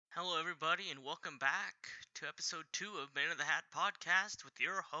Hello, everybody, and welcome back to episode 2 of Man of the Hat podcast with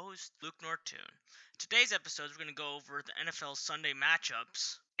your host, Luke Nortoon. Today's episode, we're going to go over the NFL Sunday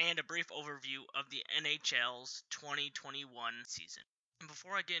matchups and a brief overview of the NHL's 2021 season. And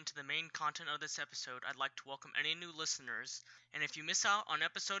before I get into the main content of this episode, I'd like to welcome any new listeners. And if you miss out on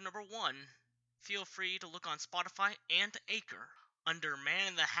episode number 1, feel free to look on Spotify and Anchor under Man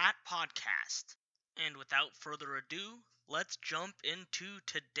in the Hat podcast. And without further ado, let's jump into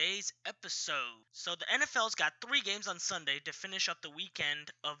today's episode. So the NFL's got 3 games on Sunday to finish up the weekend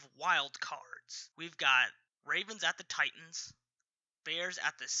of wild cards. We've got Ravens at the Titans, Bears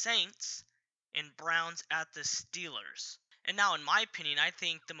at the Saints, and Browns at the Steelers. And now, in my opinion, I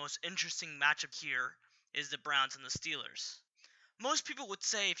think the most interesting matchup here is the Browns and the Steelers. Most people would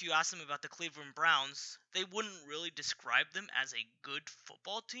say, if you ask them about the Cleveland Browns, they wouldn't really describe them as a good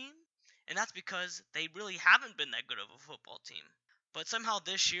football team. And that's because they really haven't been that good of a football team. But somehow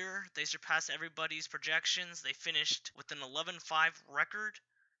this year, they surpassed everybody's projections. They finished with an 11-5 record,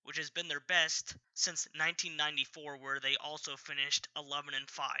 which has been their best since 1994, where they also finished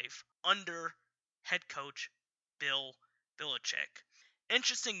 11-5 under head coach Bill Belichick.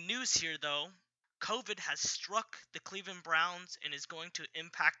 Interesting news here, though. COVID has struck the Cleveland Browns and is going to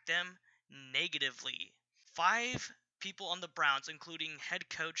impact them negatively. 5 people on the Browns, including head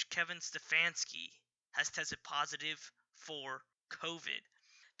coach Kevin Stefanski, has tested positive for COVID.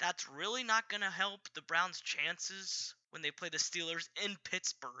 That's really not going to help the Browns' chances when they play the Steelers in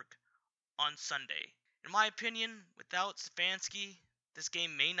Pittsburgh on Sunday. In my opinion, without Stefanski, this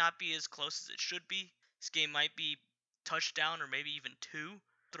game may not be as close as it should be. This game might be touchdown or maybe even 2.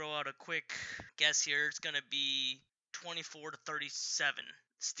 Throw out a quick guess here. It's going to be 24-37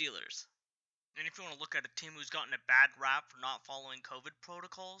 Steelers. And if you want to look at a team who's gotten a bad rap for not following COVID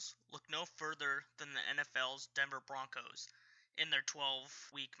protocols, look no further than the NFL's Denver Broncos in their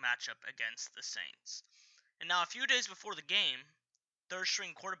 12-week matchup against the Saints. And now, a few days before the game,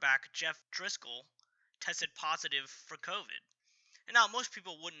 third-string quarterback Jeff Driscoll tested positive for COVID. And now, most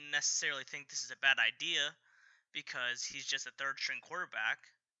people wouldn't necessarily think this is a bad idea because he's just a third-string quarterback.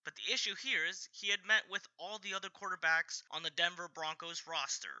 But the issue here is he had met with all the other quarterbacks on the Denver Broncos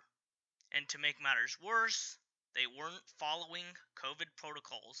roster. And to make matters worse, they weren't following COVID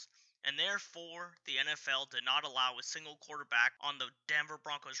protocols, and therefore the NFL did not allow a single quarterback on the Denver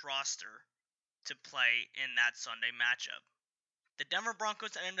Broncos roster to play in that Sunday matchup. The Denver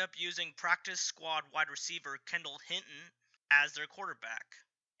Broncos ended up using practice squad wide receiver Kendall Hinton as their quarterback.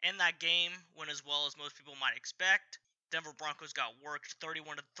 And that game went as well as most people might expect. Denver Broncos got worked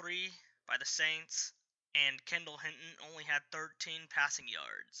 31-3 by the Saints, and Kendall Hinton only had 13 passing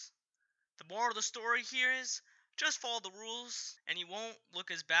yards. The moral of the story here is, just follow the rules, and you won't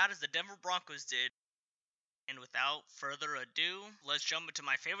look as bad as the Denver Broncos did. And without further ado, let's jump into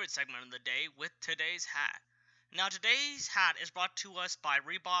my favorite segment of the day with today's hat. Now, today's hat is brought to us by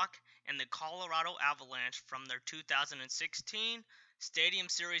Reebok and the Colorado Avalanche from their 2016 Stadium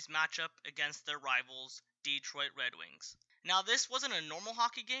Series matchup against their rivals, Detroit Red Wings. Now, this wasn't a normal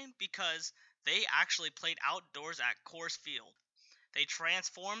hockey game because they actually played outdoors at Coors Field. They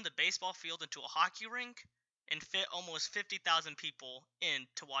transformed the baseball field into a hockey rink and fit almost 50,000 people in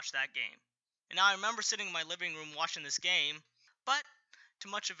to watch that game. And now I remember sitting in my living room watching this game, but to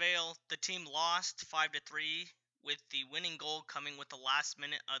much avail, the team lost 5-3 with the winning goal coming with the last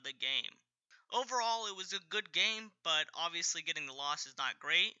minute of the game. Overall, it was a good game, but obviously getting the loss is not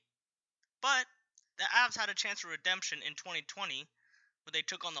great. But the Avs had a chance for redemption in 2020 where they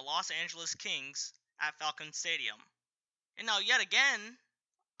took on the Los Angeles Kings at Falcon Stadium. And now, yet again,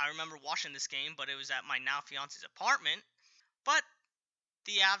 I remember watching this game, but it was at my now fiance's apartment. But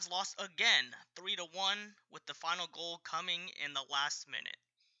the Avs lost again, 3-1, with the final goal coming in the last minute.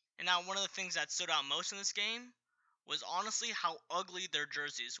 And now, one of the things that stood out most in this game was honestly how ugly their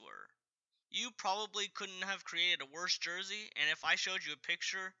jerseys were. You probably couldn't have created a worse jersey, and if I showed you a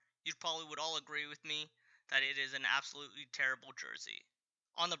picture, you probably would all agree with me that it is an absolutely terrible jersey.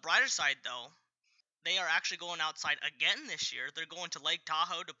 On the brighter side, though, they are actually going outside again this year. They're going to Lake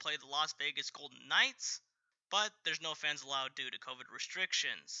Tahoe to play the Las Vegas Golden Knights, but there's no fans allowed due to COVID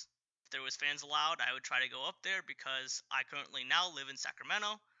restrictions. If there was fans allowed, I would try to go up there because I currently now live in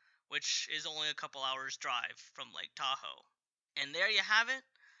Sacramento, which is only a couple hours drive from Lake Tahoe. And there you have it.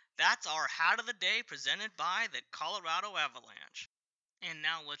 That's our hat of the day presented by the Colorado Avalanche. And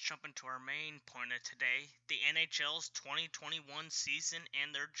now let's jump into our main point of today, the NHL's 2021 season and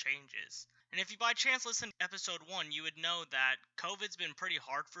their changes. And if you by chance listened to episode 1, you would know that COVID's been pretty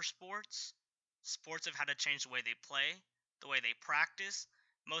hard for sports. Sports have had to change the way they play, the way they practice,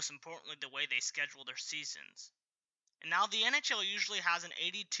 most importantly the way they schedule their seasons. And now the NHL usually has an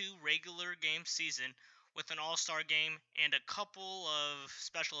 82 regular game season with an all-star game and a couple of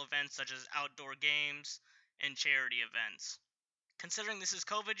special events such as outdoor games and charity events. Considering this is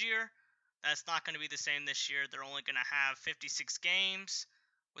COVID year, that's not going to be the same this year. They're only going to have 56 games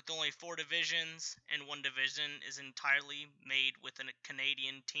with only 4 divisions, and one division is entirely made within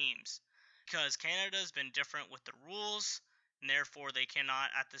Canadian teams. Because Canada's been different with the rules, and therefore they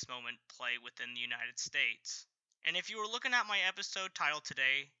cannot at this moment play within the United States. And if you were looking at my episode title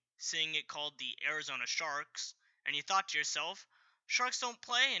today, seeing it called the Arizona Sharks, and you thought to yourself, Sharks don't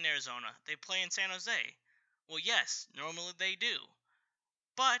play in Arizona, they play in San Jose. Well, yes, normally they do.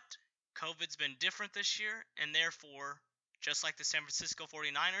 But COVID's been different this year, and therefore, just like the San Francisco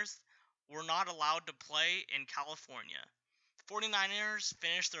 49ers, we're not allowed to play in California. The 49ers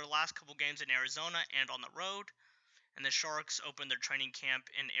finished their last couple games in Arizona and on the road, and the Sharks opened their training camp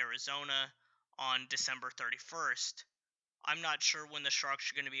in Arizona on December 31st. I'm not sure when the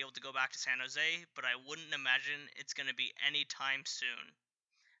Sharks are going to be able to go back to San Jose, but I wouldn't imagine it's going to be anytime soon.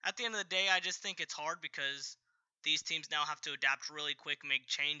 At the end of the day, I just think it's hard because these teams now have to adapt really quick, make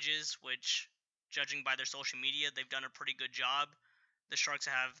changes, which, judging by their social media, they've done a pretty good job. The Sharks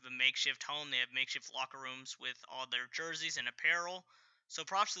have the makeshift home, they have makeshift locker rooms with all their jerseys and apparel, so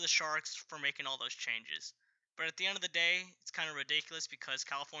props to the Sharks for making all those changes. But at the end of the day, it's kind of ridiculous because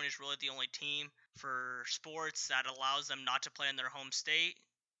California is really the only team for sports that allows them not to play in their home state,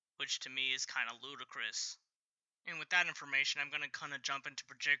 which to me is kind of ludicrous. And with that information, I'm going to kind of jump into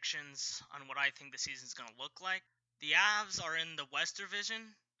predictions on what I think the season's going to look like. The Avs are in the West Division,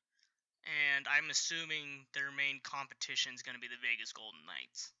 and I'm assuming their main competition is going to be the Vegas Golden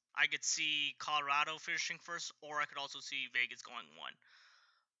Knights. I could see Colorado finishing first, or I could also see Vegas going one.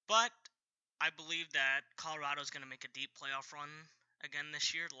 But I believe that Colorado is going to make a deep playoff run again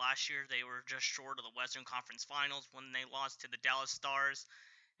this year. Last year, they were just short of the Western Conference Finals when they lost to the Dallas Stars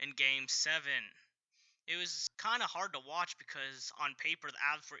in Game 7. It was kind of hard to watch because on paper the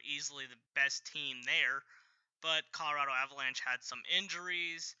Avs were easily the best team there, but Colorado Avalanche had some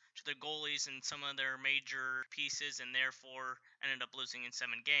injuries to their goalies and some of their major pieces and therefore ended up losing in 7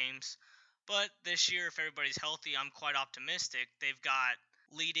 games. But this year, if everybody's healthy, I'm quite optimistic. They've got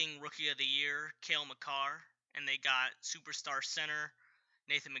leading Rookie of the Year, Cale Makar, and they got superstar center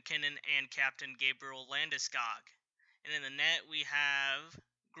Nathan MacKinnon and captain Gabriel Landeskog. And in the net, we have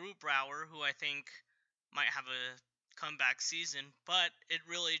Grubauer, who I think might have a comeback season, but it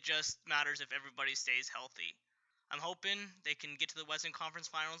really just matters if everybody stays healthy. I'm hoping they can get to the Western Conference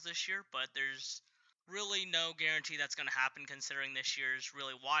Finals this year, but there's really no guarantee that's going to happen considering this year is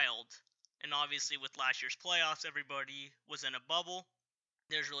really wild. And obviously with last year's playoffs, everybody was in a bubble.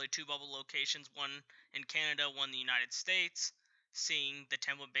 There's really 2 bubble locations, one in Canada, one in the United States, seeing the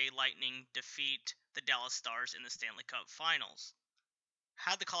Tampa Bay Lightning defeat the Dallas Stars in the Stanley Cup Finals.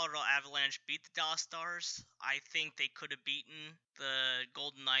 Had the Colorado Avalanche beat the Dallas Stars, I think they could have beaten the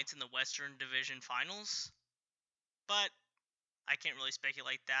Golden Knights in the Western Division Finals. But I can't really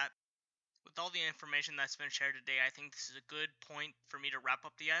speculate that. With all the information that's been shared today, I think this is a good point for me to wrap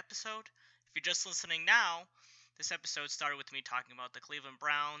up the episode. If you're just listening now, this episode started with me talking about the Cleveland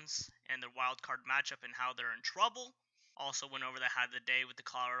Browns and their wild card matchup and how they're in trouble. Also went over the Hat of the Day with the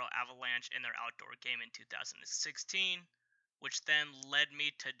Colorado Avalanche in their outdoor game in 2016. Which then led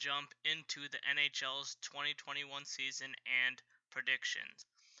me to jump into the NHL's 2021 season and predictions.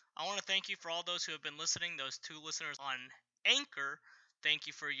 I want to thank you for all those who have been listening, those 2 listeners on Anchor. Thank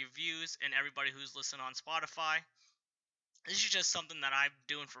you for your views and everybody who's listening on Spotify. This is just something that I'm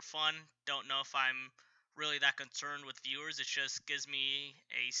doing for fun. Don't know if I'm really that concerned with viewers. It just gives me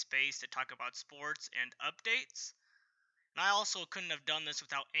a space to talk about sports and updates. And I also couldn't have done this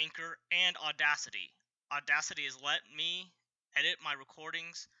without Anchor and Audacity. Audacity has let me edit my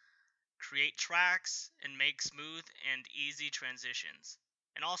recordings, create tracks, and make smooth and easy transitions.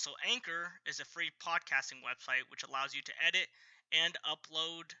 And also, Anchor is a free podcasting website which allows you to edit and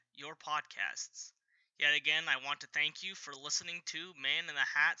upload your podcasts. Yet again, I want to thank you for listening to Man in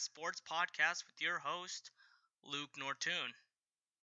the Hat Sports Podcast with your host, Luke Nortoon.